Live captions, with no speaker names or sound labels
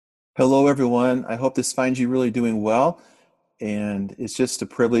Hello, everyone. I hope this finds you really doing well. And it's just a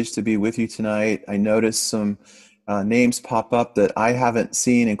privilege to be with you tonight. I noticed some names pop up that I haven't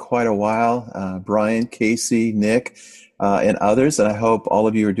seen in quite a while. Brian, Casey, Nick, and others. And I hope all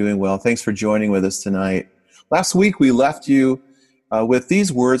of you are doing well. Thanks for joining with us tonight. Last week, we left you with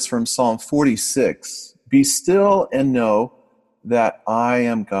these words from Psalm 46. Be still and know that I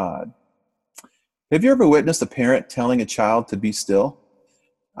am God. Have you ever witnessed a parent telling a child to be still?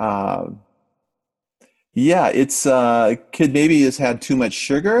 Uh, yeah, it's kid maybe has had too much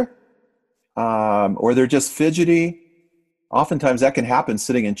sugar, or they're just fidgety. Oftentimes that can happen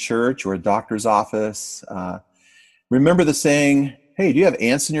sitting in church or a doctor's office. Remember the saying, "Hey, do you have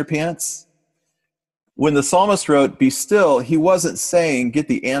ants in your pants?" When the psalmist wrote, "Be still," he wasn't saying, "Get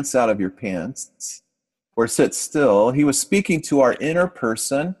the ants out of your pants," or "Sit still." He was speaking to our inner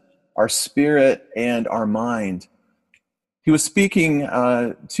person, our spirit, and our mind. He was speaking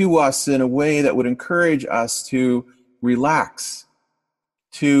to us in a way that would encourage us to relax,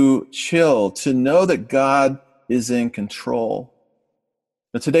 to chill, to know that God is in control.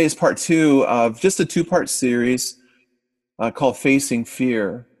 Now, today is part two of just a two-part series called Facing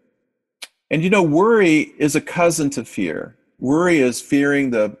Fear. And worry is a cousin to fear. Worry is fearing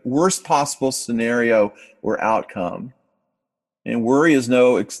the worst possible scenario or outcome. And worry is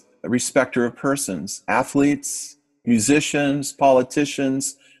no respecter of persons. Athletes, musicians,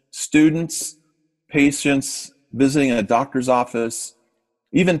 politicians, students, patients visiting a doctor's office,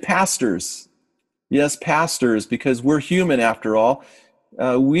 even pastors. Yes, pastors, because we're human after all.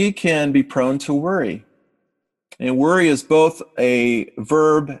 We can be prone to worry. And worry is both a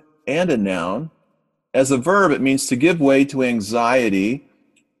verb and a noun. As a verb, it means to give way to anxiety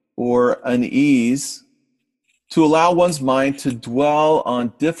or unease, to allow one's mind to dwell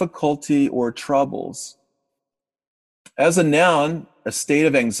on difficulty or troubles. As a noun, a state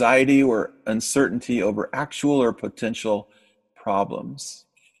of anxiety or uncertainty over actual or potential problems.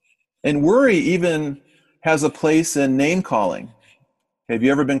 And worry even has a place in name calling. Have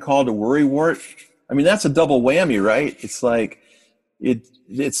you ever been called a worrywart? I mean, that's a double whammy, right? It's like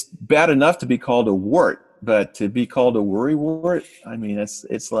it's bad enough to be called a wart, but to be called a worrywart, I mean,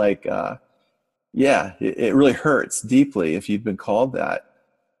 it's like it really hurts deeply if you've been called that.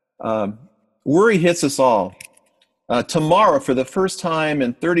 Worry hits us all. Tomorrow, for the first time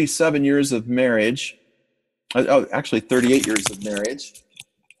in 37 years of marriage, actually 38 years of marriage,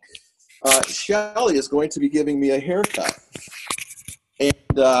 Shelly is going to be giving me a haircut. And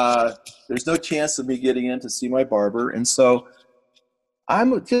there's no chance of me getting in to see my barber. And so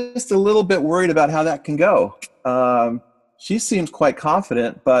I'm just a little bit worried about how that can go. She seems quite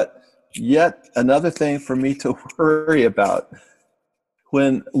confident, but yet another thing for me to worry about.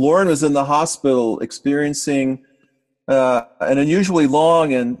 When Lauren was in the hospital experiencing an unusually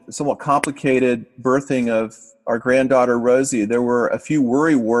long and somewhat complicated birthing of our granddaughter Rosie, there were a few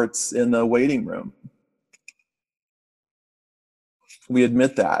worry warts in the waiting room. We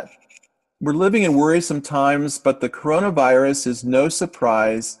admit that. We're living in worrisome times, but the coronavirus is no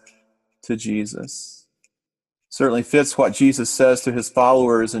surprise to Jesus. Certainly fits what Jesus says to his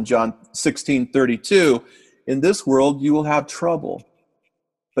followers in John 16:32. In this world you will have trouble,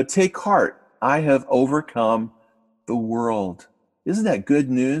 but take heart, I have overcome the world. Isn't that good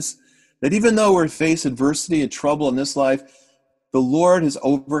news? That even though we face adversity and trouble in this life, the Lord has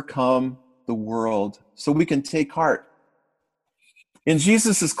overcome the world. So we can take heart. In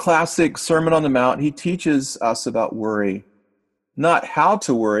Jesus' classic Sermon on the Mount, he teaches us about worry. Not how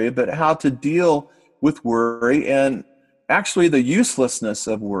to worry, but how to deal with worry and actually the uselessness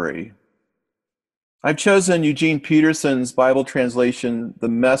of worry. I've chosen Eugene Peterson's Bible translation, The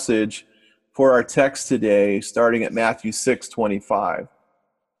Message, for our text today, starting at Matthew 6:25.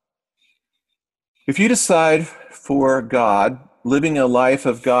 If you decide for God, living a life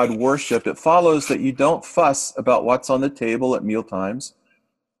of God worship, it follows that you don't fuss about what's on the table at mealtimes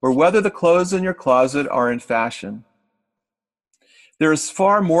or whether the clothes in your closet are in fashion. There is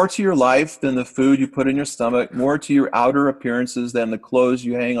far more to your life than the food you put in your stomach, more to your outer appearances than the clothes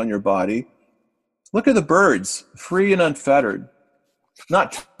you hang on your body. Look at the birds, free and unfettered,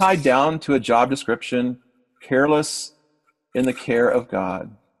 not tied down to a job description, careless in the care of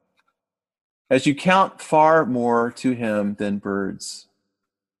God. As you count far more to him than birds.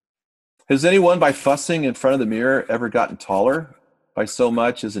 Has anyone by fussing in front of the mirror ever gotten taller by so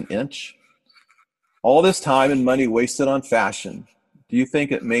much as an inch? All this time and money wasted on fashion, do you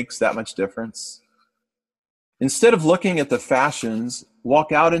think it makes that much difference? Instead of looking at the fashions,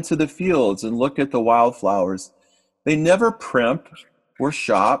 walk out into the fields and look at the wildflowers. They never primp or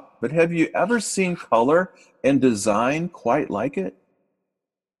shop, but have you ever seen color and design quite like it?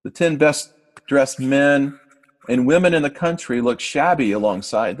 The 10 best dressed men and women in the country look shabby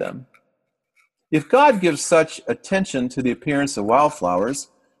alongside them. If God gives such attention to the appearance of wildflowers,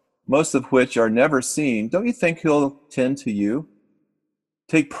 most of which are never seen, don't you think he'll tend to you,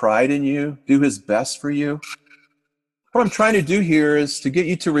 take pride in you, do his best for you? What I'm trying to do here is to get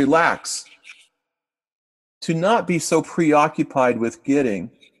you to relax, to not be so preoccupied with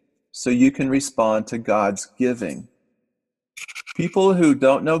getting so you can respond to God's giving. People who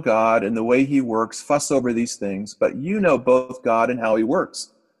don't know God and the way he works fuss over these things, but you know both God and how he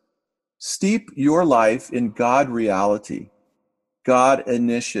works. Steep your life in God reality, God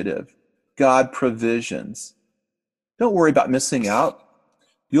initiative, God provisions. Don't worry about missing out.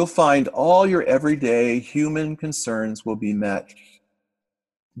 You'll find all your everyday human concerns will be met.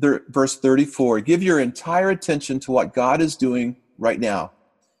 Verse 34, give your entire attention to what God is doing right now.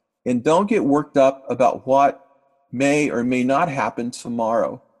 And don't get worked up about what may or may not happen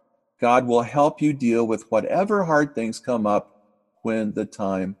tomorrow. God will help you deal with whatever hard things come up when the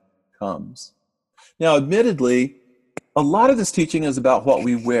time comes. Now, admittedly, a lot of this teaching is about what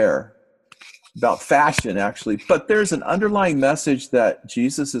we wear, about fashion, actually, but there's an underlying message that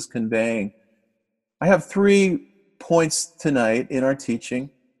Jesus is conveying. I have 3 points tonight in our teaching.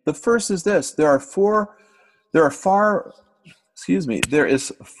 The first is this: there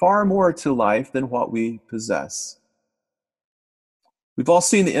is far more to life than what we possess. We've all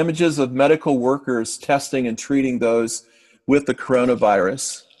seen the images of medical workers testing and treating those with the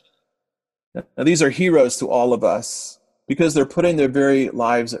coronavirus. Now, these are heroes to all of us because they're putting their very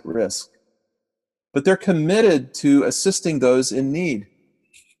lives at risk. But they're committed to assisting those in need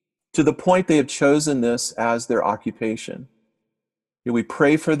to the point they have chosen this as their occupation. We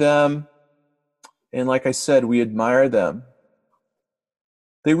pray for them, and like I said, we admire them.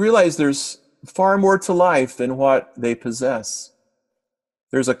 They realize there's far more to life than what they possess.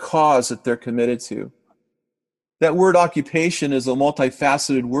 There's a cause that they're committed to. That word occupation is a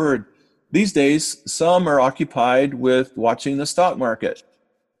multifaceted word. These days, some are occupied with watching the stock market.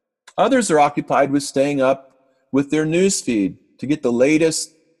 Others are occupied with staying up with their news feed to get the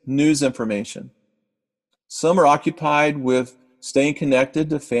latest news information. Some are occupied with staying connected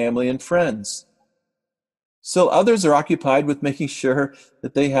to family and friends. Still others are occupied with making sure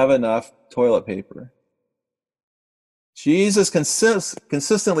that they have enough toilet paper. Jesus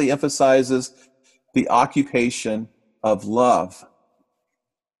consistently emphasizes the occupation of love.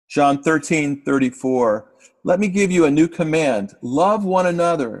 John 13:34, let me give you a new command. Love one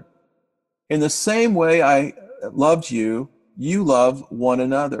another. In the same way I loved you, you love one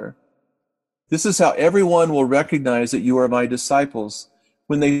another. This is how everyone will recognize that you are my disciples,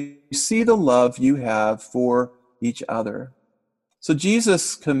 when they see the love you have for each other. So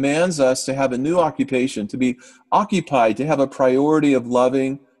Jesus commands us to have a new occupation, to be occupied, to have a priority of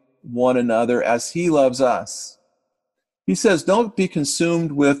loving one another as he loves us. He says, don't be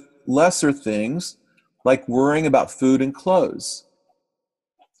consumed with lesser things like worrying about food and clothes.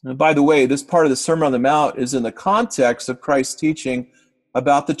 And by the way, this part of the Sermon on the Mount is in the context of Christ's teaching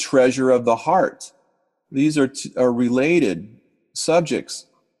about the treasure of the heart. These are related subjects.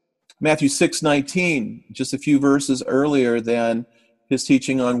 Matthew 6:19, just a few verses earlier than his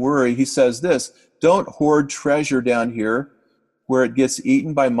teaching on worry, he says this: don't hoard treasure down here where it gets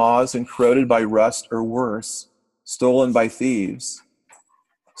eaten by moths and corroded by rust or worse, stolen by thieves.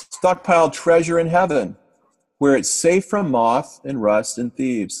 Stockpile treasure in heaven where it's safe from moth and rust and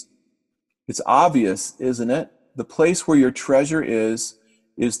thieves. It's obvious, isn't it? The place where your treasure is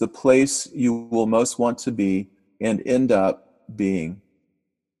the place you will most want to be and end up being.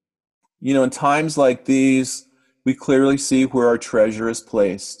 You know, in times like these, we clearly see where our treasure is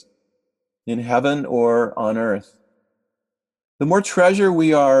placed, in heaven or on earth. The more treasure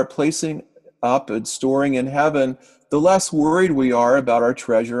we are placing up and storing in heaven, the less worried we are about our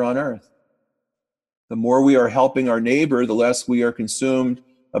treasure on earth. The more we are helping our neighbor, the less we are consumed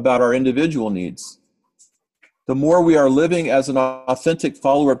about our individual needs. The more we are living as an authentic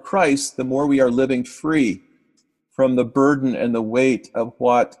follower of Christ, the more we are living free from the burden and the weight of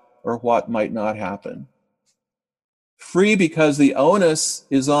what might not happen. Free because the onus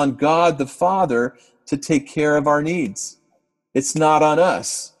is on God the Father to take care of our needs. It's not on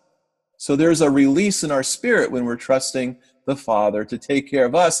us. So there's a release in our spirit when we're trusting the Father to take care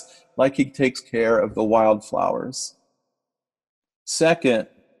of us like he takes care of the wildflowers. Second,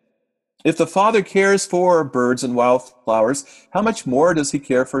 if the Father cares for birds and wildflowers, how much more does he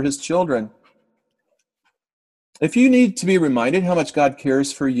care for his children? If you need to be reminded how much God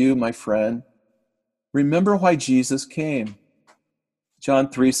cares for you, my friend, remember why Jesus came. John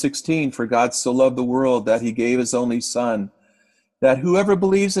 3:16, for God so loved the world that he gave his only Son, that whoever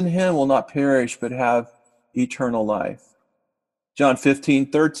believes in him will not perish but have eternal life. John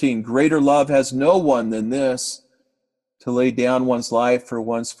 15:13, greater love has no one than this, to lay down one's life for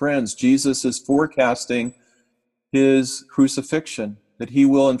one's friends. Jesus is forecasting his crucifixion, that he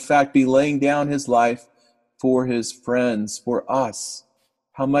will in fact be laying down his life for his friends, for us,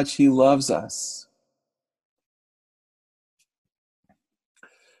 how much he loves us.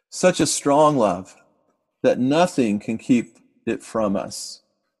 Such a strong love that nothing can keep it from us.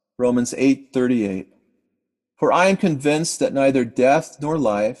 Romans 8:38. For I am convinced that neither death nor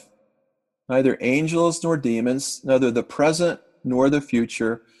life, neither angels nor demons, neither the present nor the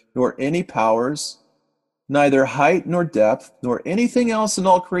future, nor any powers, neither height nor depth, nor anything else in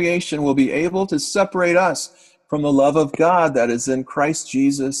all creation will be able to separate us from the love of God that is in Christ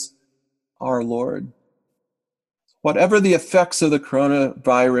Jesus our Lord. Whatever the effects of the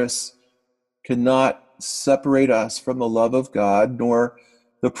coronavirus cannot separate us from the love of God, nor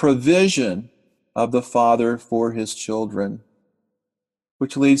the provision of the Father for his children.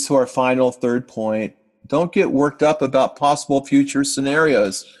 Which leads to our final third point. Don't get worked up about possible future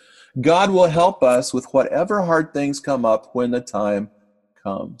scenarios. God will help us with whatever hard things come up when the time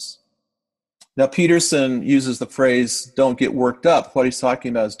comes. Now, Peterson uses the phrase, don't get worked up. What he's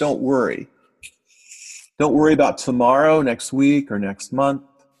talking about is don't worry. Don't worry about tomorrow, next week, or next month.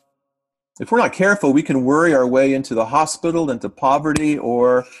 If we're not careful, we can worry our way into the hospital, into poverty,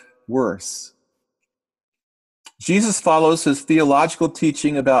 or worse. Jesus follows his theological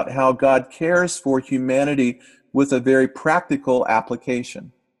teaching about how God cares for humanity with a very practical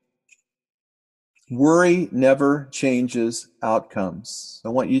application. Worry never changes outcomes. I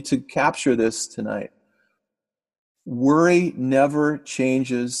want you to capture this tonight. Worry never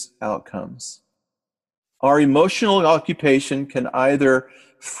changes outcomes. Our emotional occupation can either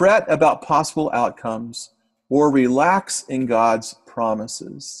fret about possible outcomes or relax in God's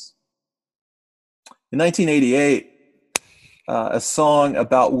promises. In 1988, a song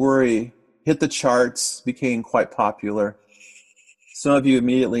about worry hit the charts, became quite popular. Some of you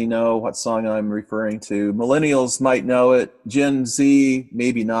immediately know what song I'm referring to. Millennials might know it. Gen Z,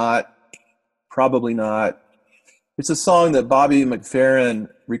 maybe not. Probably not. It's a song that Bobby McFerrin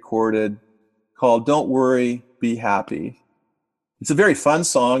recorded called Don't Worry, Be Happy. It's a very fun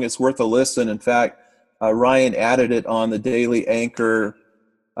song. It's worth a listen. In fact, Ryan added it on the Daily Anchor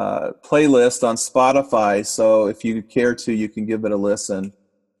playlist on Spotify. So if you care to, you can give it a listen.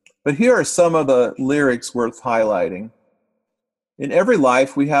 But here are some of the lyrics worth highlighting. In every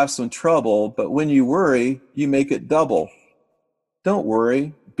life, we have some trouble, but when you worry, you make it double. Don't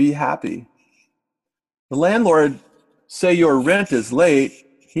worry, be happy. The landlord say your rent is late,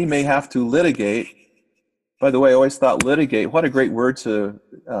 he may have to litigate. By the way, I always thought litigate, what a great word to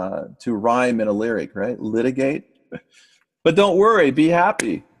rhyme in a lyric, right? Litigate. But don't worry, be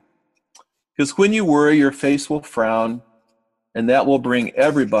happy. Because when you worry, your face will frown, and that will bring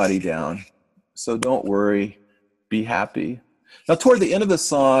everybody down. So don't worry, be happy. Now, toward the end of the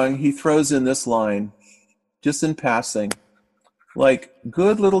song, he throws in this line, just in passing, like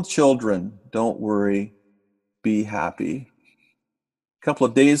good little children, don't worry, be happy. A couple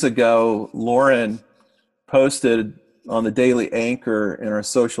of days ago, Lauren posted on the Daily Anchor in our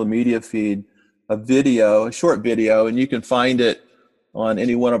social media feed a video, a short video, and you can find it on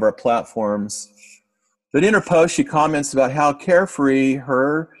any one of our platforms. But in her post, she comments about how carefree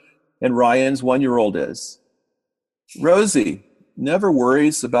her and Ryan's 1-year-old is. Rosie never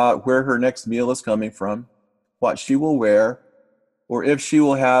worries about where her next meal is coming from, what she will wear, or if she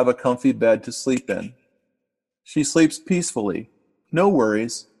will have a comfy bed to sleep in. She sleeps peacefully, no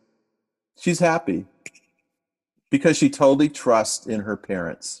worries. She's happy because she totally trusts in her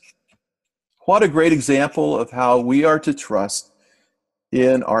parents. What a great example of how we are to trust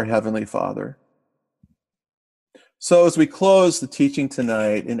in our Heavenly Father. So as we close the teaching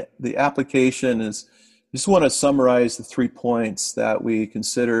tonight, and the application is, I just want to summarize the 3 points that we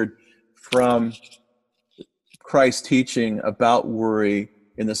considered from Christ's teaching about worry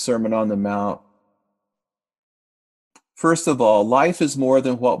in the Sermon on the Mount. First of all, life is more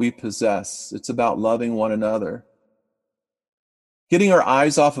than what we possess. It's about loving one another. Getting our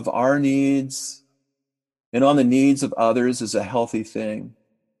eyes off of our needs and on the needs of others is a healthy thing.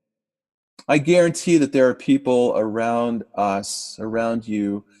 I guarantee that there are people around us, around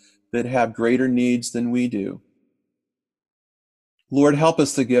you, that have greater needs than we do. Lord, help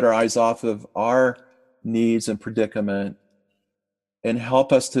us to get our eyes off of our needs and predicament, and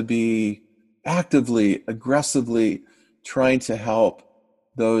help us to be actively, aggressively trying to help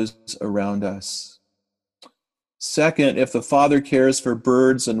those around us. Second, if the Father cares for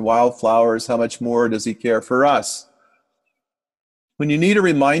birds and wildflowers, how much more does he care for us? When you need a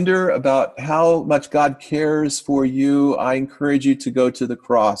reminder about how much God cares for you, I encourage you to go to the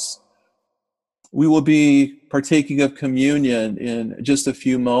cross. We will be partaking of communion in just a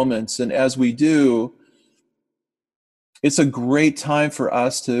few moments. And as we do, it's a great time for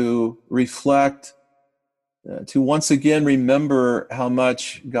us to reflect, to once again remember how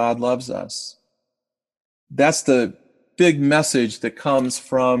much God loves us. That's the big message that comes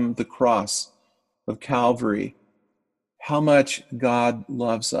from the cross of Calvary. How much God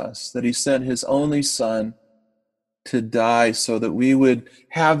loves us, that he sent his only Son to die so that we would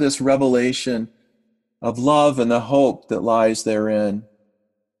have this revelation of love and the hope that lies therein,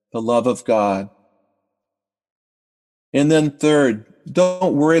 the love of God. And then third,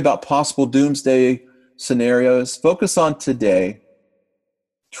 don't worry about possible doomsday scenarios. Focus on today,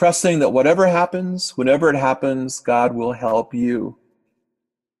 trusting that whatever happens, whenever it happens, God will help you.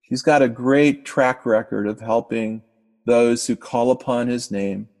 He's got a great track record of helping those who call upon his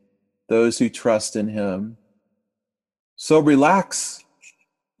name, those who trust in him. So relax,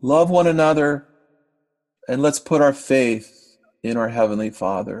 love one another, and let's put our faith in our Heavenly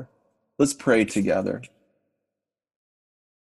Father. Let's pray together.